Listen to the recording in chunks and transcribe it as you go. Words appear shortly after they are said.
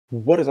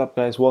What is up,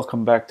 guys?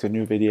 Welcome back to a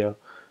new video,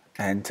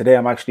 and today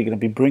I'm actually going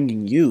to be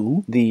bringing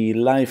you the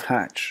live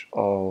hatch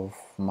of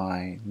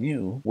my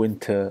new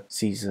winter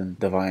season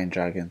divine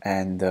dragon,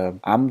 and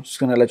I'm just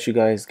going to let you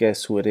guys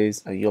guess who it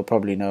is. You'll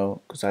probably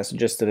know because I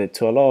suggested it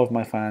to a lot of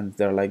my fans.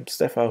 They're like,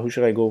 Stefa, who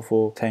should I go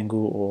for, Tengu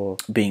or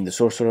being the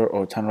sorcerer,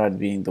 or Tarand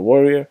being the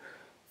warrior?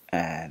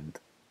 And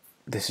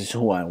this is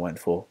who I went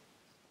for.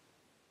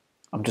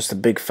 I'm just a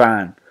big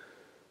fan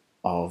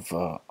of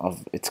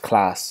its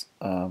class,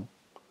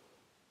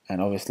 and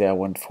obviously I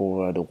went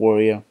for the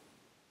warrior.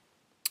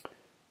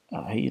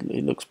 He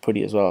looks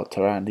pretty as well.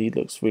 Tarand, he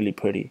looks really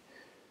pretty.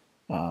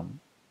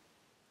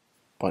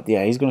 But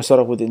yeah, he's going to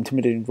start off with the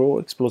Intimidating Roar,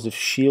 Explosive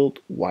Shield,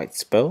 White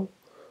Spell,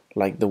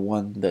 like the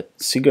one that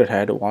Sigurd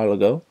had a while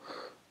ago.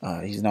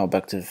 He's now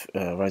back to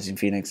Rising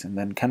Phoenix, and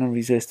then Cannon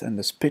Resist and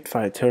the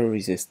Spitfire Terror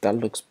Resist. That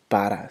looks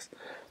badass.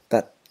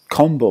 That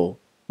combo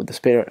with the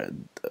Spirit,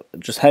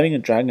 just having a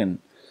dragon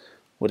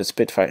with a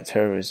Spitfire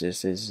Terror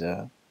Resist is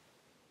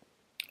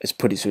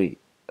pretty sweet.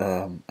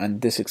 And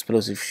this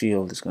Explosive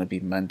Shield is going to be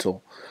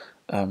mental.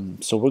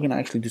 So we're going to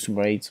actually do some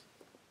raids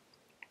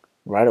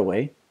right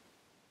away.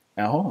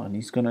 Oh, and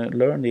he's going to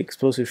learn the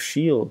Explosive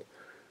Shield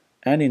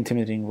and the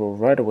Intimidating Roar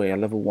right away at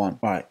level 1.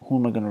 Alright, who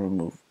am I going to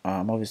remove?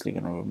 I'm obviously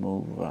going to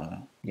remove,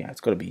 yeah,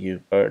 it's got to be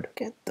you, Bird.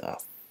 Get the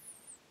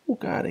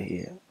fuck out of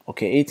here.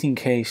 Okay,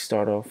 18k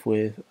start off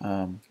with.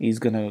 He's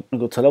going to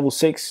go to level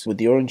 6 with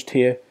the orange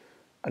tier.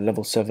 At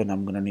level 7,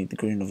 I'm going to need the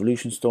Green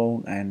Evolution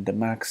Stone, and the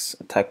max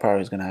attack power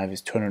is going to have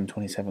his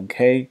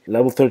 227k.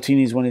 Level 13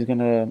 is when he's going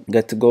to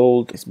get to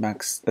gold. His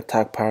max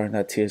attack power in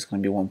that tier is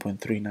going to be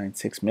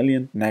 1.396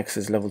 million. Next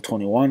is level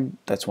 21.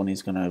 That's when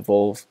he's going to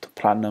evolve to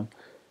Platinum.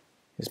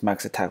 His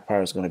max attack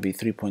power is going to be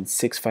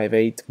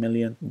 3.658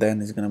 million. Then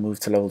he's going to move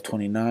to level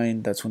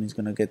 29. That's when he's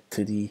going to get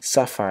to the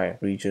Sapphire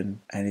region,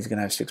 and he's going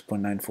to have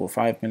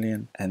 6.945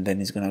 million. And then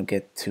he's going to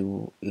get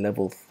to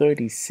level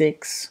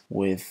 36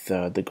 with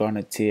the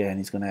Garnet tier, and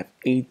he's going to have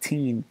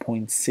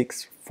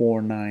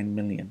 18.649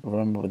 million.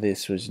 Remember,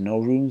 this was no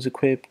runes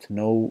equipped,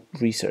 no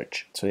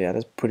research. So yeah,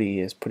 that's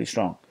pretty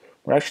strong.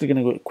 We're actually going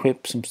to go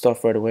equip some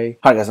stuff right away.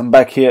 Hi guys, I'm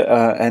back here,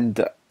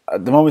 and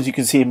at the moment you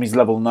can see him, he's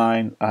level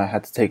 9. I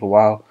had to take a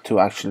while to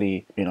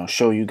actually,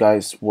 show you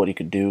guys what he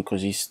could do,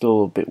 because he's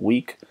still a bit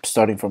weak.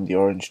 Starting from the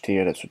orange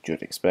tier, that's what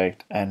you'd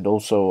expect. And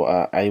also,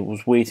 I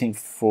was waiting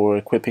for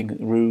equipping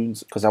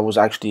runes, because I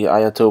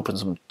had to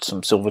open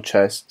some silver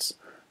chests,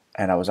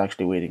 and I was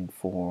actually waiting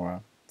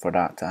for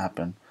that to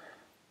happen.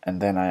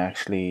 And then I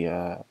actually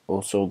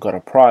also got a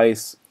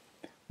prize,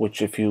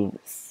 which if you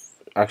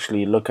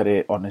actually look at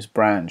it on his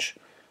branch,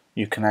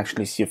 you can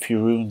actually see a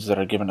few runes that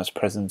are given as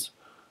presents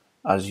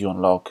as you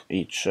unlock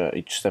each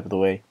step of the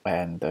way,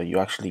 and you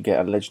actually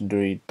get a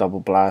legendary double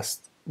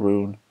blast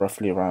rune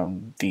roughly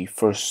around the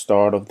first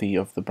start of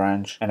the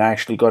branch. And I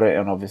actually got it,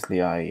 and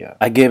obviously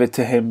I gave it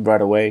to him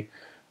right away.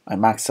 I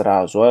maxed it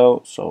out as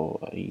well,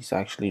 so he's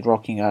actually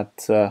rocking at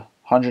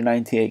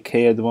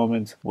 198k at the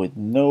moment with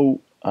no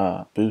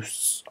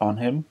boosts on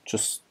him,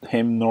 just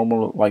him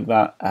normal like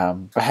that.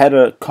 I had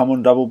a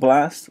common double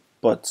blast,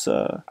 but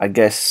I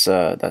guess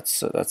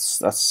that's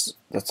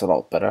a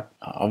lot better.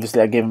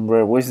 Obviously, I gave him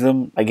Rare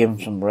Wisdom, I gave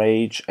him some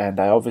Rage, and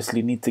I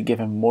obviously need to give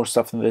him more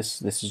stuff than this.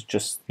 This is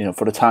just,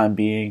 for the time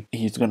being,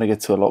 he's going to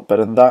get to a lot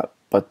better than that.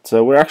 But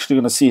we're actually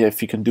going to see if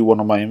he can do one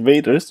of my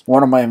invaders,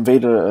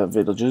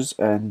 villages,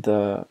 and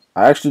I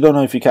actually don't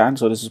know if he can,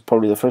 so this is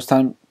probably the first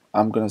time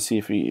I'm going to see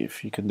if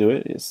he can do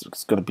it.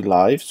 It's going to be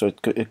live, so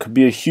it could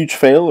be a huge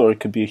fail or it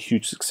could be a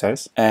huge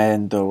success,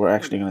 and we're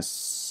actually going to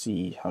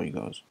see how he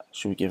goes.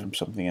 Should we give him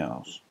something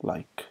else,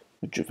 like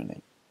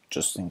Rejuvenate,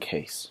 just in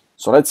case?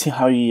 So let's see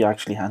how he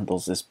actually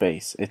handles this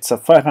base. It's a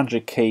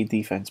 500k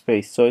defense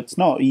base, so it's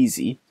not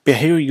easy. But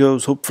here he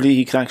goes. Hopefully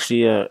he can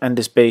actually end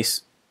this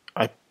base.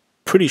 I'm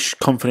pretty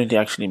confident he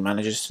actually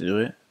manages to do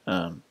it,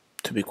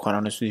 to be quite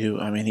honest with you.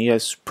 I mean, he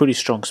has pretty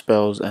strong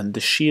spells, and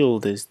the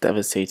shield is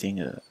devastating.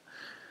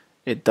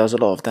 It does a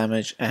lot of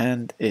damage,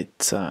 and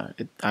it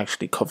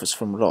actually covers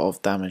from a lot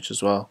of damage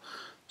as well.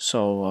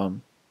 So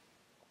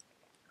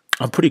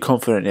I'm pretty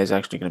confident he's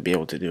actually going to be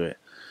able to do it.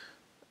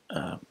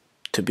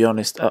 To be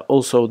honest,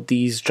 also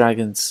these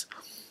dragons,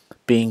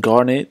 being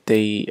Garnet,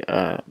 they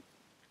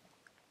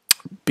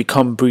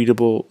become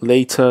breedable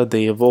later.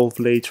 They evolve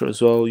later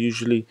as well.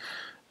 Usually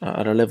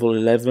at a level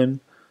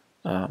 11,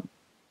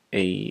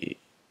 a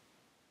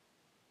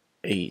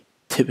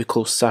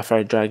typical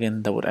Sapphire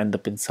dragon that would end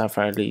up in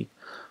Sapphire League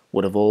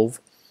would evolve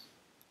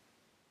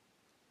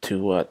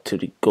to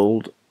the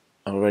gold.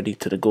 Already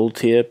to the gold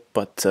tier,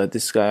 but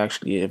this guy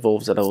actually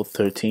evolves at level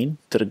 13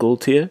 to the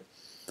gold tier,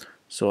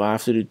 so I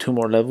have to do 2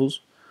 more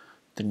levels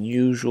than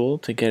usual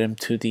to get him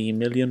to the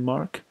million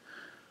mark,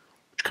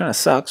 which kind of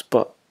sucks,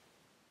 but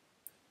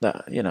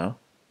that,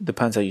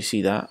 depends how you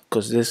see that,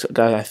 because this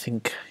guy, I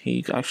think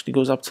he actually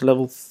goes up to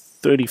level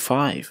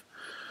 35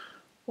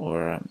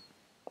 or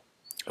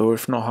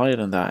if not higher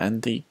than that,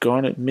 and the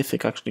Garnet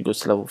Mythic actually goes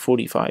to level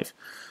 45,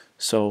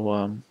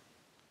 so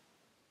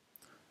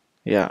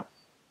yeah.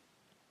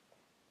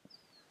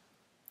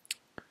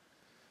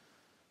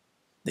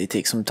 They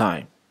take some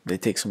time. They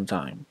take some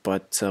time.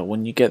 But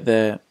when you get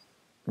there,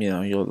 you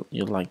know,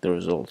 you'll like the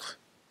results.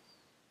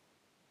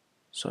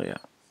 So yeah,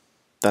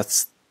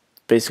 that's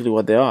basically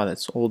what they are.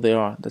 That's all they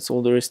are. That's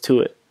all there is to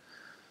it.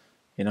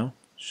 You know,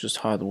 it's just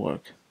hard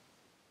work.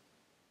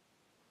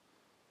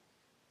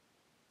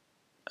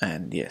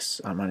 And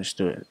yes, I managed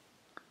to do it.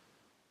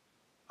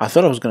 I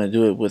thought I was gonna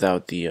do it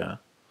without the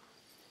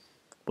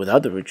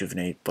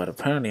rejuvenate, but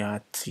apparently I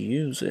had to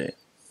use it,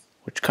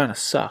 which kind of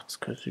sucks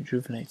because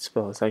rejuvenate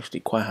spell is actually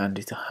quite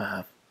handy to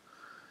have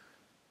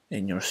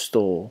in your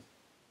store.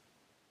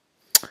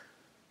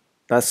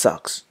 That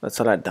sucks. That's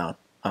a letdown.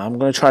 I'm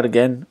gonna try it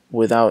again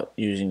without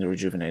using the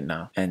rejuvenate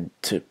now, and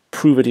to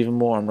prove it even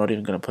more, I'm not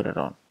even gonna put it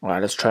on. All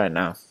right, let's try it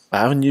now. I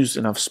haven't used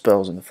enough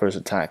spells in the first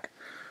attack.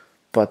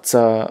 But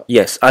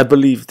yes, I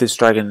believe this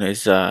dragon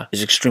is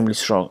extremely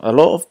strong. A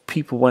lot of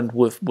people went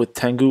with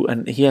Tengu,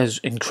 and he has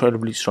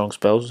incredibly strong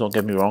spells. Don't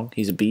get me wrong,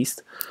 he's a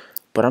beast.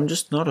 But I'm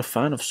just not a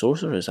fan of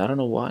sorcerers. I don't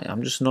know why.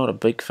 I'm just not a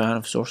big fan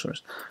of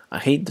sorcerers. I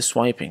hate the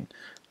swiping.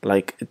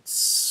 Like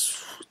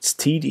it's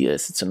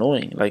tedious. It's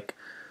annoying. Like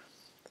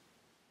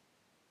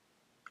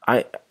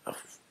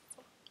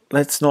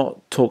let's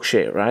not talk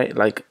shit, right?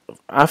 Like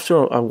after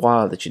a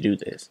while that you do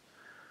this,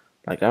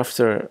 like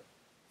after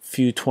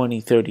few 20,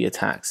 30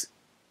 attacks,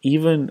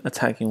 even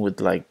attacking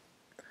with like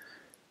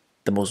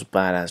the most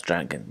badass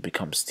dragon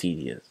becomes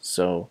tedious.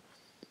 So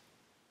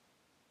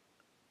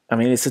I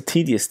mean, it's a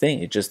tedious thing.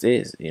 It just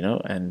is, you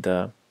know. And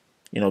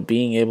you know,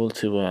 being able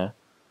to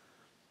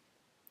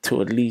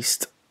at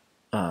least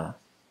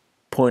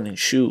point and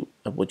shoot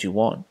at what you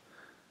want,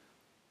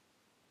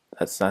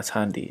 that's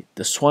handy.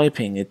 The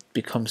swiping, it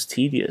becomes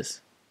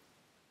tedious.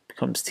 It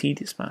becomes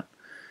tedious, man.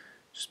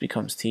 It just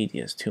becomes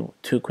tedious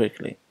too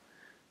quickly.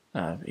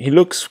 He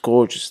looks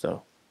gorgeous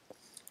though.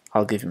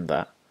 I'll give him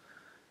that.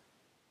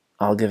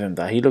 I'll give him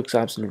that. He looks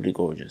absolutely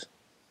gorgeous.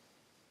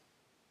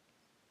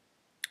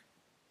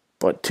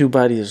 But too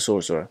bad he's a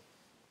sorcerer.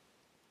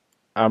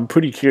 I'm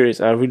pretty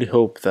curious. I really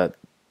hope that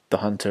the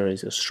hunter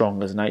is as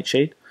strong as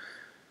Nightshade.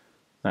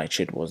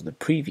 Nightshade was the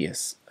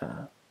previous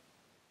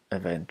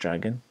event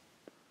dragon.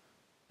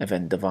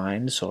 Event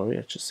divine, sorry,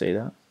 I should say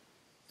that.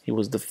 He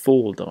was the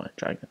full divine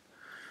dragon.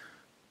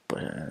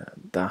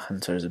 But that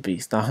hunter is a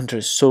beast. That hunter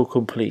is so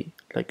complete.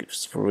 Like,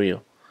 it's for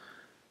real.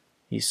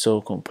 He's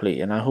so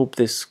complete. And I hope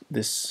this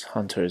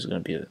hunter is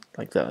going to be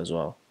like that as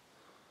well.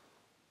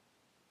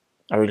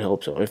 I really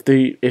hope so. If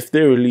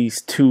they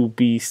release 2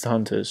 beast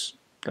hunters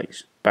like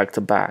back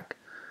to back,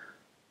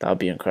 that would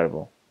be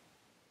incredible.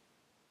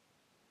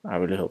 I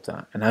really hope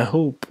that. And I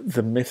hope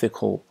the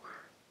mythical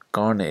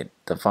Garnet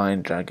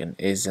divine dragon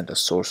isn't a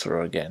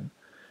sorcerer again,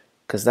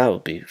 because that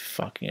would be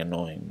fucking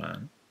annoying,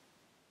 man.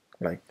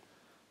 Like,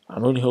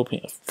 I'm really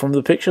hoping. From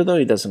the picture though,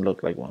 he doesn't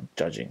look like one,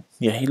 judging.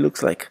 Yeah, he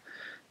looks like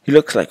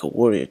a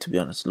warrior, to be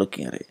honest,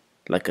 looking at it.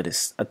 Like at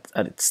its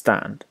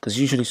stand, because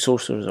usually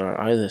sorcerers are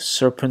either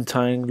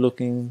serpentine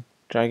looking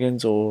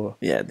dragons, or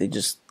yeah, they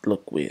just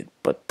look weird.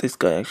 But this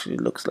guy actually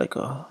looks like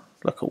a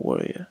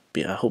warrior.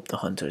 But yeah, I hope the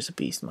hunter is a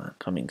beast, man.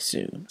 Coming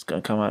soon. It's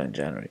gonna come out in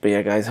January. But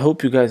yeah, guys, I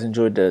hope you guys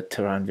enjoyed the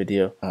Tarand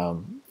video.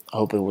 I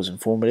hope it was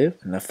informative,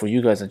 and for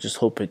you guys, I just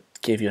hope it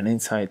gave you an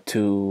insight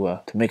to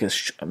make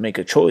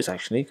a choice,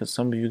 actually, because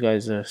some of you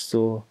guys are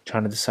still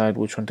trying to decide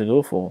which one to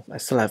go for. I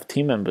still have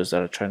team members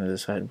that are trying to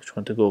decide which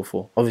one to go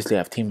for. Obviously, I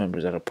have team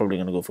members that are probably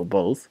going to go for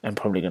both, and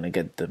probably going to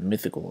get the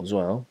mythical as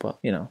well, but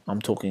you know,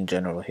 I'm talking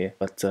general here.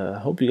 But I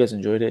hope you guys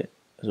enjoyed it.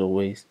 As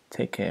always,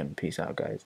 take care and peace out, guys.